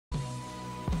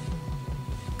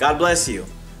God bless you.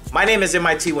 My name is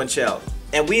MIT Winchell,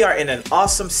 and we are in an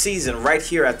awesome season right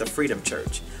here at the Freedom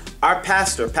Church. Our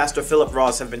pastor, Pastor Philip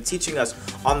Ross, have been teaching us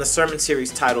on the sermon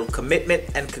series titled Commitment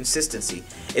and Consistency.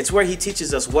 It's where he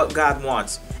teaches us what God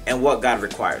wants and what God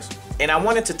requires. And I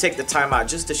wanted to take the time out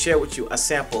just to share with you a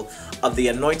sample of the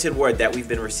anointed word that we've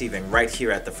been receiving right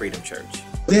here at the Freedom Church.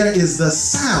 There is the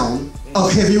sound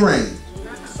of heavy rain.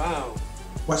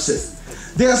 Watch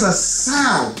this. There's a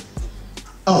sound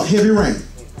of heavy rain,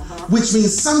 which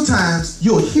means sometimes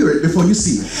you'll hear it before you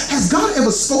see it. Has God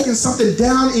ever spoken something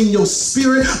down in your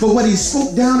spirit, but what he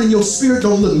spoke down in your spirit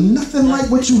don't look nothing like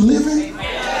what you live in?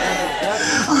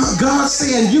 God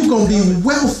saying you're going to be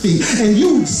wealthy and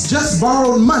you just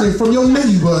borrowed money from your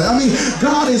neighbor.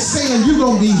 God is saying you're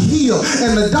going to be healed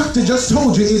and the doctor just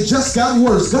told you it just got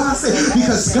worse. God said,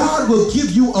 because God will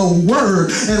give you a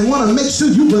word and want to make sure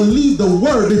you believe the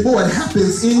word before it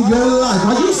happens in your life.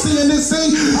 Are you seeing this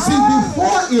thing? See,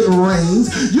 before it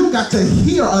rains, you got to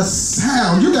hear a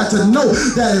sound. You got to know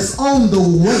that it's on the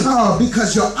way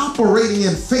because you're operating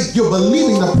in faith. You're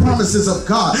believing the promises of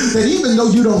God, that even though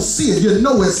you don't see it, you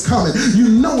know it's coming. You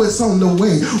know it's on the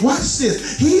way. Watch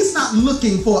this. He's not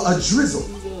looking for a drizzle.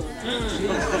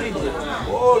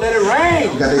 Oh, let it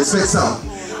rain. You got to expect something.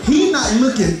 He's not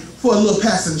looking for a little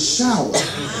passing shower.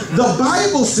 The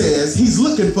Bible says he's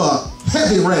looking for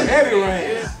heavy rain. Heavy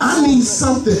rain. I need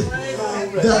something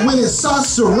that when it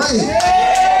starts to rain,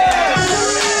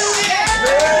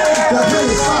 that when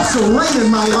it starts to rain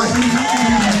in my life,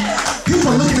 people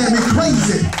are looking at me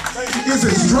crazy. It's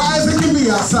as dry as it can be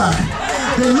outside.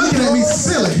 They're looking at me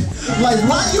silly. Like,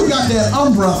 why you got that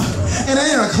umbrella and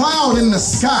there ain't a cloud in the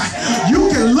sky? You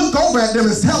can look over at them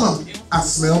and tell them, I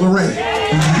smell the rain. Do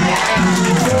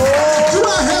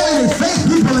I have any faith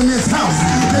people in this house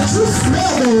that you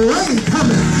smell the rain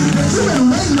coming? That you've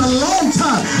been waiting a long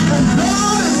time. And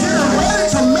God is getting ready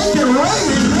to make it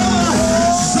rain in your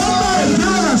life. Somebody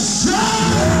give it a shout.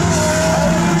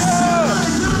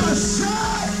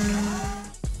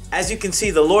 As you can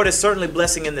see, the Lord is certainly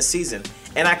blessing in the season,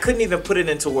 and I couldn't even put it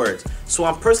into words, so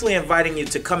I'm personally inviting you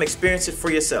to come experience it for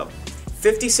yourself.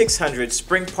 5600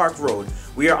 Spring Park Road.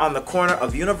 We are on the corner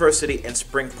of University and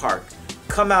Spring Park.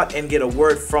 Come out and get a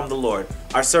word from the Lord.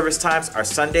 Our service times are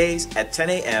Sundays at 10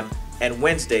 a.m. and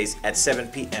Wednesdays at 7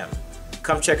 p.m.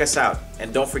 Come check us out,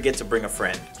 and don't forget to bring a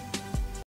friend.